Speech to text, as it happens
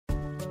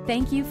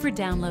Thank you for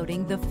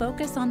downloading the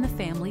Focus on the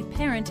Family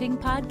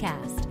Parenting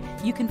Podcast.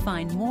 You can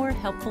find more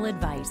helpful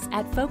advice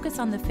at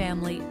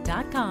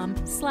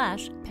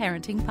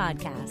focusonthefamily.com/parenting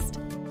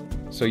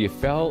podcast. So you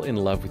fell in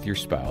love with your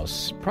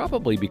spouse,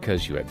 probably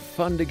because you had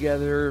fun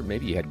together,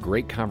 maybe you had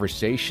great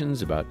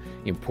conversations about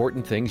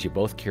important things you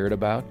both cared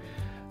about.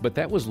 But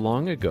that was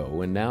long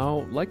ago, and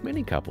now, like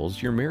many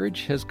couples, your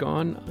marriage has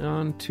gone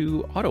on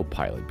to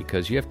autopilot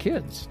because you have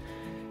kids.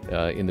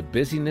 In the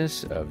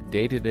busyness of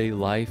day-to-day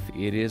life,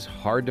 it is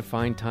hard to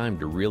find time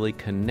to really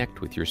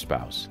connect with your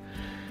spouse.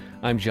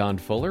 I'm John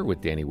Fuller with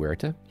Danny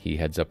Huerta. He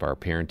heads up our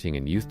parenting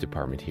and youth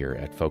department here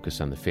at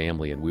Focus on the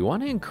Family, and we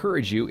want to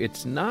encourage you,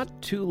 it's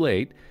not too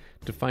late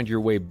to find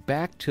your way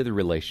back to the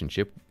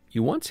relationship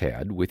you once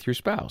had with your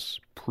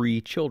spouse,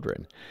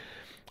 pre-children.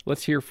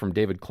 Let's hear from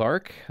David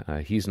Clarke.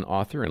 He's an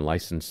author and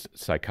licensed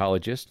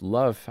psychologist.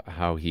 Love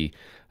how he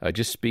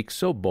just speaks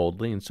so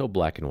boldly and so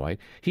black and white.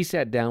 He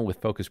sat down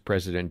with Focus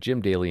President Jim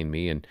Daly and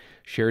me and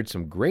shared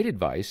some great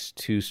advice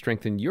to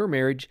strengthen your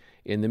marriage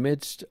in the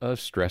midst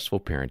of stressful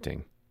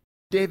parenting.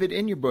 David,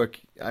 in your book,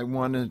 I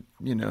want to,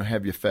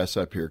 have you fess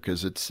up here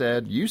because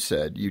you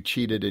said you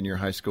cheated in your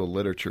high school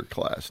literature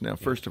class. Now,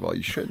 first of all,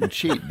 you shouldn't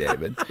cheat,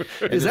 David.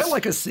 Is that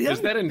like a sin?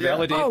 Does that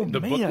invalidate the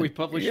book we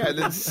published? Yeah,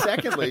 then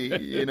secondly,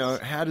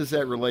 how does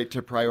that relate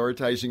to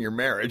prioritizing your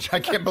marriage?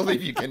 I can't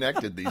believe you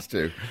connected these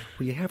two.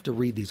 Well, you have to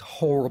read these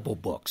horrible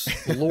books.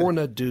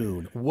 Lorna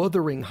Doone,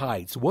 Wuthering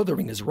Heights.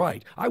 Wuthering is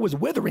right. I was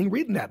withering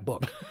reading that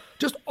book.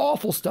 Just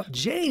awful stuff.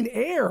 Jane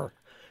Eyre.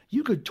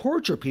 You could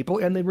torture people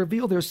and they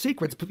reveal their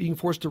secrets being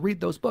forced to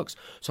read those books.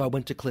 So I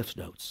went to Cliff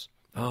Notes.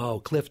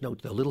 Oh, Cliff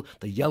Notes,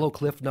 the yellow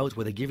Cliff Notes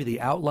where they give you the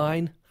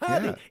outline.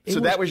 Yeah. So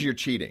that was your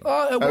cheating. It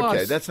was.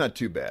 Okay, that's not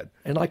too bad.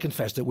 And I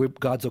confessed it.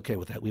 God's okay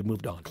with that. We've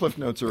moved on. Cliff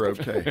Notes are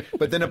okay.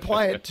 But then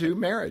apply it to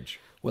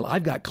marriage. Well,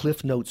 I've got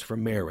Cliff Notes for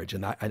marriage,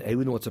 and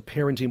even though it's a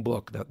parenting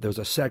book, there's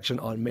a section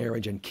on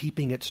marriage and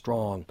keeping it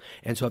strong.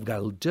 And so I've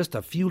got just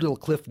a few little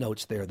Cliff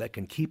Notes there that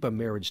can keep a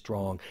marriage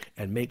strong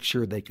and make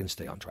sure they can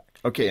stay on track.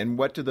 Okay, and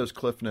what do those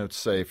Cliff Notes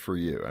say for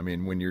you? I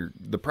mean, when you're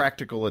the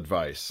practical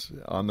advice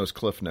on those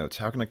Cliff Notes,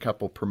 how can a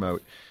couple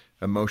promote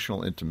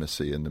emotional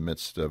intimacy in the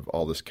midst of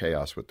all this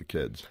chaos with the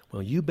kids?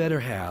 Well, you better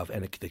have,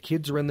 and the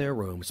kids are in their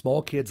room,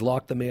 small kids,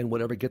 lock them in,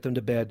 whatever, get them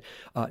to bed.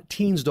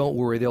 Teens, don't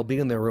worry, they'll be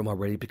in their room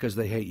already because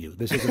they hate you.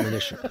 This isn't an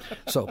issue.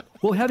 So,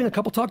 we're having a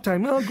couple talk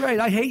time. Oh, great,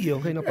 I hate you.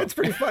 Okay, no problem. It's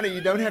pretty funny.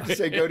 You don't have to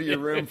say go to your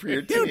room for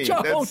your teen. You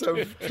don't. That's so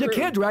true. You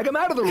can't drag them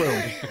out of the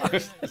room.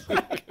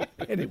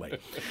 Anyway,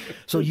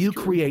 so you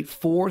create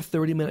 4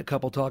 30-minute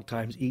couple talk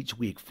times each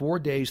week, 4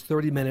 days,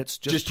 30 minutes.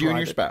 Just you and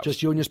your spouse.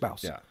 Just you and your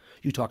spouse. Yeah.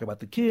 You talk about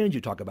the kid,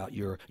 you talk about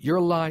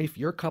your life,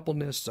 your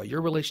coupleness,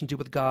 your relationship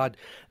with God.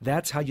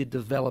 That's how you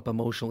develop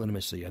emotional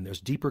intimacy, and there's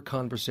deeper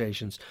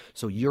conversations,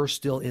 so you're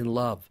still in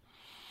love.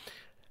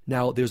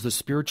 Now, there's the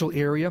spiritual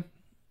area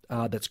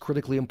that's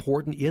critically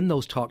important. In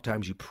those talk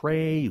times, you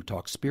pray, you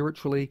talk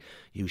spiritually,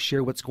 you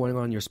share what's going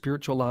on in your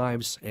spiritual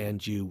lives,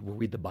 and you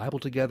read the Bible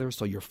together,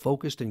 so you're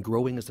focused and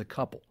growing as a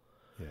couple.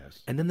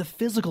 Yes. And then the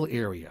physical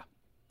area.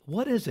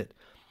 What is it?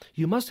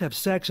 You must have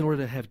sex in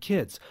order to have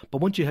kids.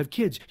 But once you have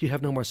kids, you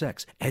have no more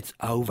sex. It's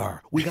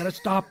over. We got to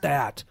stop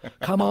that.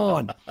 Come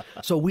on.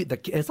 So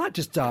it's not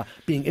just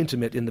being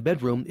intimate in the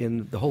bedroom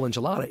in the whole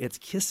enchilada. It's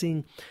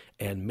kissing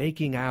and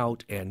making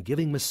out and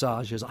giving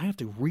massages. I have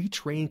to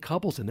retrain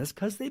couples in this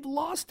because they've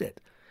lost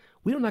it.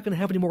 We're not going to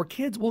have any more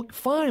kids. Well,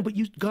 fine, but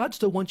God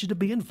still wants you to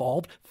be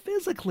involved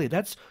physically.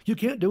 You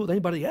can't do it with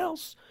anybody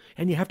else.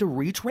 And you have to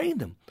retrain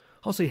them.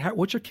 I'll say,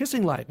 what's your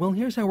kissing like? Well,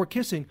 here's how we're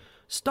kissing.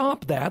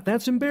 Stop that.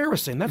 That's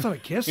embarrassing. That's not a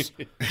kiss.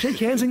 Shake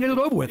hands and get it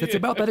over with. It's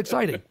about that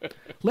exciting.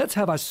 Let's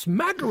have a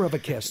smacker of a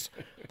kiss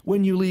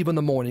when you leave in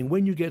the morning,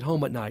 when you get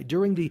home at night.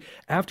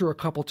 After a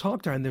couple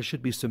talk time, there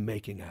should be some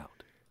making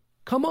out.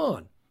 Come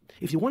on.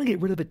 If you want to get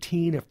rid of a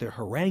teen, if they're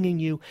haranguing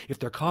you, if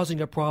they're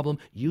causing a problem,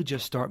 you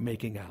just start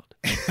making out.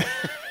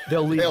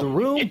 They'll leave the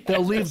room. Yes.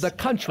 They'll leave the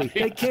country.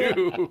 They can't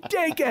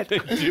take it. They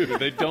do.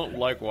 They don't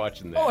like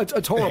watching that. Oh,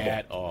 it's horrible.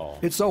 At all.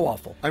 It's so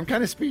awful. I'm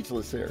kind of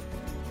speechless here.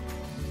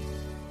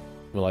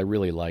 Well, I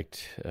really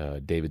liked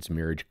David's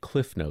marriage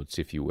cliff notes,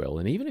 if you will.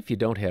 And even if you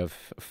don't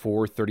have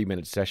 4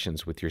 30-minute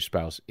sessions with your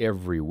spouse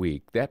every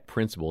week, that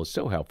principle is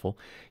so helpful.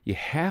 You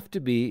have to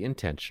be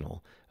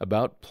intentional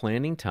about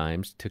planning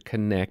times to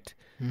connect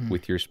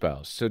with your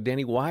spouse. So,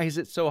 Danny, why is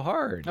it so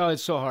hard? Oh,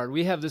 it's so hard.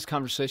 We have this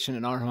conversation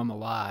in our home a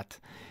lot.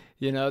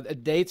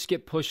 Dates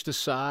get pushed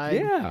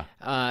aside. Yeah.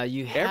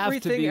 You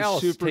have to be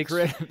super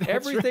creative.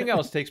 Everything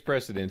else takes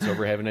precedence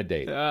over having a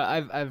date.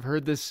 I've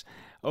heard this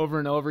over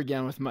and over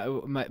again with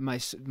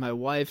my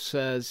wife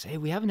says, "Hey,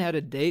 we haven't had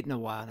a date in a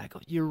while." And I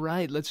go, "You're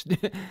right. Let's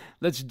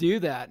do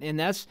that."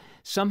 And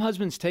some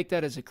husbands take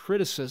that as a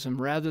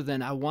criticism rather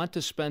than I want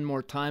to spend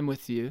more time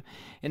with you.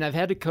 And I've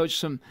had to coach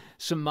some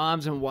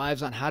moms and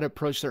wives on how to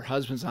approach their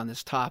husbands on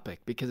this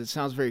topic because it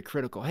sounds very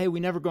critical. Hey, we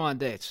never go on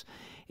dates.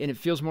 And it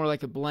feels more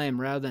like a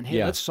blame rather than,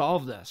 hey, let's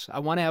solve this. I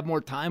want to have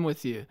more time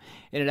with you.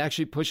 And it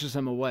actually pushes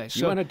them away.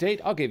 You want a date?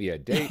 I'll give you a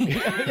date.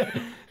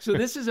 So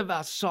this is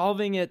about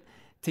solving it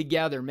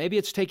together. Maybe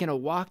it's taking a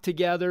walk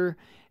together,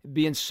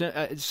 being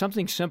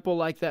something simple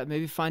like that,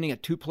 maybe finding a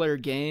 2-player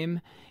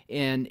game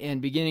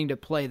and beginning to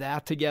play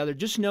that together.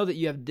 Just know that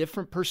you have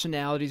different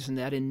personalities and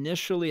that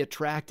initially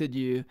attracted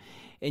you,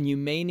 and you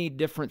may need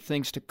different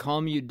things to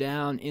calm you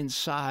down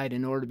inside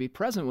in order to be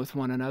present with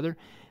one another.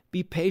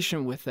 Be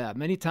patient with that.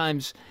 Many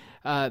times,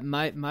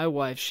 my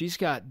wife, she's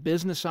got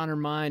business on her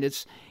mind.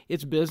 It's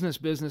business,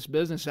 business,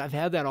 business. I've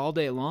had that all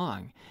day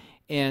long.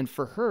 And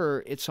for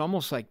her, it's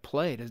almost like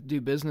play to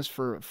do business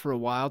for a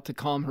while to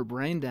calm her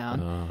brain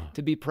down,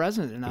 to be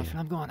present enough. Yeah. And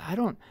I'm going, I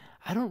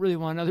don't really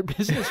want another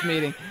business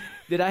meeting.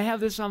 Did I have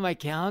this on my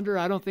calendar?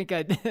 I don't think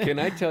I did. Can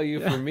I tell you,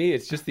 for me,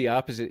 it's just the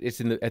opposite.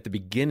 It's at the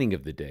beginning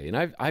of the day.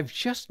 And I've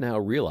just now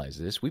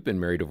realized this. We've been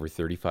married over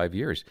 35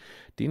 years.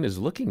 Dina's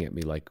looking at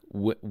me like,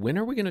 when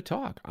are we going to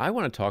talk? I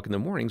want to talk in the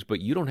mornings, but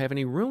you don't have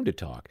any room to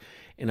talk.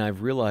 And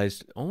I've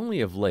realized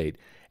only of late,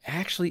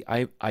 actually,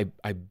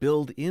 I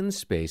build in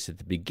space at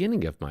the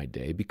beginning of my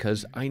day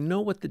because I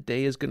know what the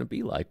day is going to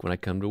be like when I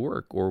come to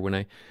work or when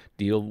I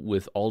deal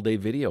with all-day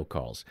video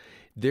calls.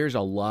 There's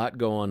a lot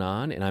going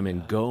on, and I'm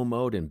in go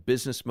mode and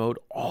business mode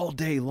all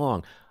day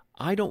long.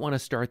 I don't want to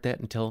start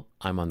that until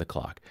I'm on the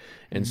clock.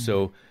 And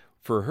so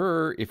for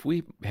her, if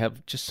we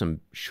have just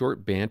some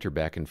short banter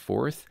back and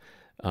forth,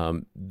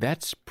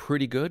 that's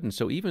pretty good. And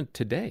so even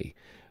today,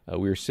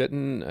 we were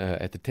sitting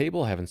at the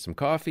table having some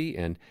coffee,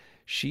 and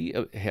she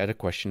had a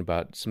question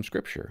about some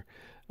scripture.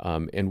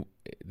 And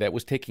that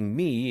was taking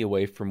me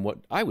away from what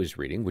I was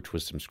reading, which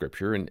was some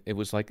scripture. And it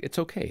was like, it's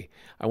okay.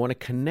 I want to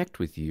connect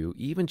with you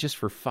even just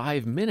for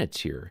 5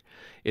 minutes here.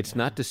 It's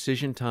not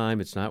decision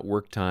time. It's not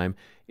work time.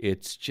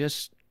 It's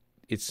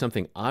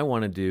something I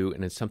want to do,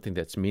 and it's something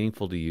that's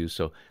meaningful to you.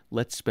 So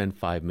let's spend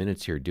 5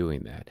 minutes here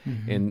doing that.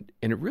 Mm-hmm. And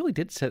it really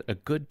did set a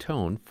good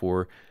tone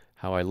for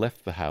how I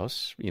left the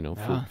house,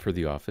 for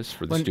the office,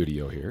 for the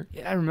studio here.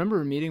 I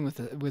remember a meeting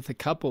with a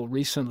couple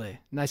recently,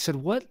 and I said,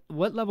 what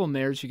level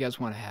marriage do you guys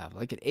want to have?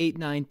 Like an 8,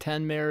 9,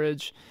 10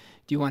 marriage?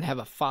 Do you want to have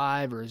a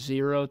 5 or a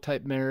 0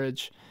 type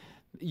marriage?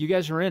 You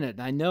guys are in it,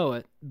 and I know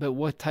it, but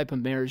what type of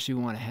marriage do you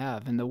want to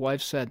have? And the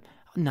wife said,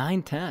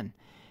 9, 10.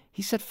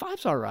 He said,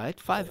 5's all right.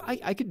 5,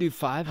 I could do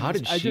 5. How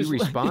did she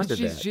respond to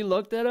that? She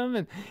looked at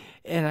him,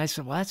 and I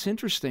said, well, that's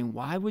interesting.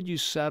 Why would you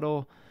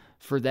settle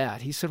for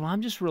that? He said, well,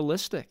 I'm just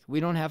realistic. We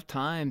don't have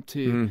time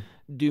to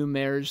do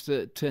marriage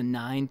to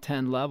 9,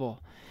 10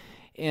 level.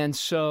 And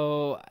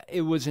so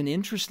it was an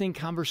interesting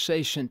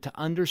conversation to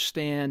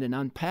understand and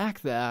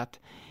unpack that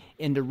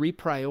and to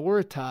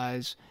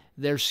reprioritize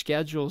their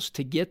schedules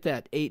to get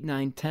that 8,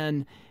 9,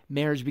 10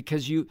 marriage,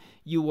 because you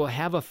will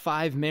have a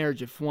 5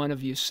 marriage if one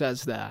of you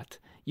says that.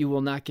 You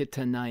will not get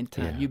to 9,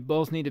 10. Yeah. You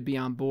both need to be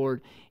on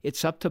board.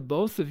 It's up to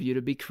both of you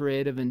to be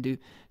creative and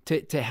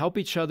to help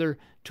each other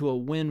to a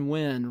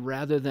win-win,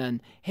 rather than,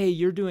 hey,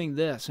 you're doing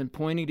this, and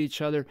pointing at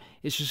each other.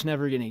 It's just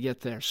never going to get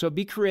there. So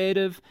be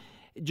creative.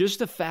 Just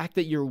the fact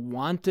that you're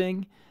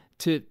wanting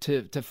to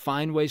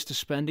find ways to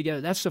spend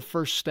together, that's the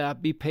first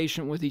step. Be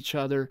patient with each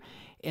other.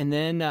 And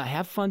then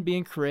have fun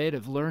being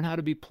creative. Learn how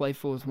to be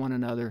playful with one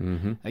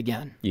another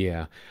again.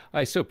 Yeah,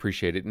 I so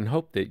appreciate it, and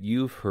hope that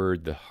you've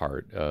heard the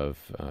heart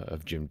of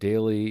Jim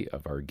Daly,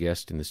 of our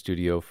guest in the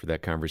studio for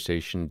that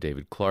conversation,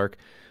 David Clarke,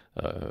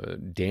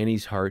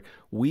 Danny's heart.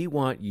 We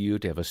want you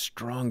to have a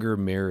stronger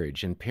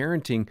marriage, and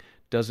parenting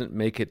doesn't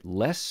make it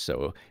less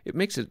so. It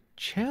makes it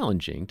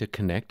challenging to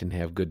connect and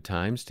have good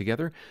times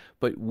together,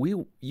 but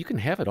you can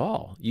have it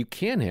all. You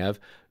can have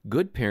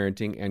good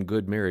parenting and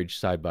good marriage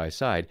side by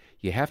side.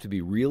 You have to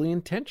be really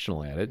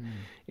intentional at it.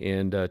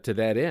 And to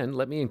that end,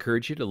 let me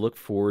encourage you to look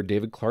for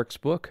David Clarke's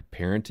book,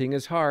 Parenting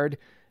is Hard,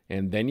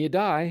 and Then You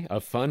Die, a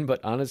fun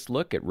but honest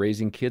look at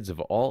raising kids of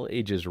all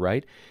ages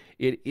right.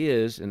 It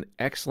is an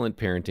excellent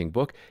parenting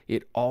book.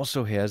 It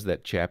also has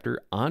that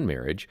chapter on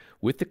marriage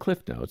with the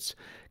Cliff Notes.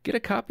 Get a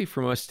copy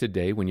from us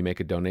today when you make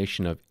a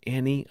donation of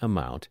any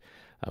amount.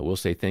 We'll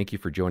say thank you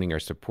for joining our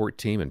support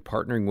team and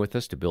partnering with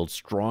us to build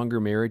stronger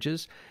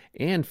marriages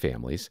and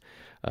families.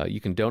 You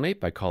can donate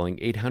by calling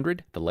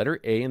 800, the letter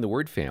A in the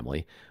word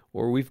family,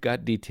 or we've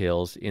got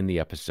details in the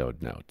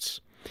episode notes.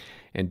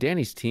 And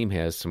Danny's team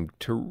has some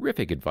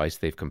terrific advice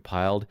they've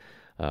compiled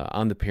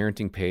on the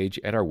parenting page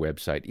at our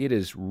website. It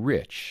is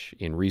rich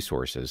in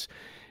resources.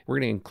 We're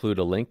going to include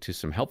a link to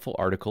some helpful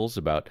articles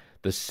about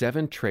the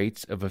 7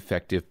 traits of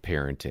effective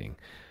parenting.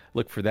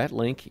 Look for that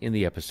link in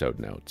the episode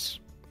notes.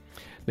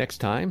 Next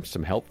time,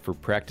 some help for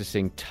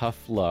practicing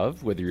tough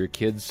love, whether your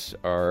kids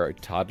are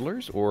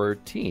toddlers or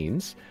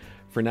teens.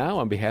 For now,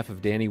 on behalf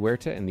of Danny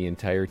Huerta and the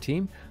entire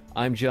team,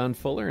 I'm John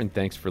Fuller, and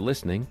thanks for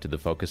listening to the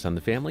Focus on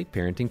the Family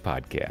Parenting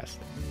Podcast.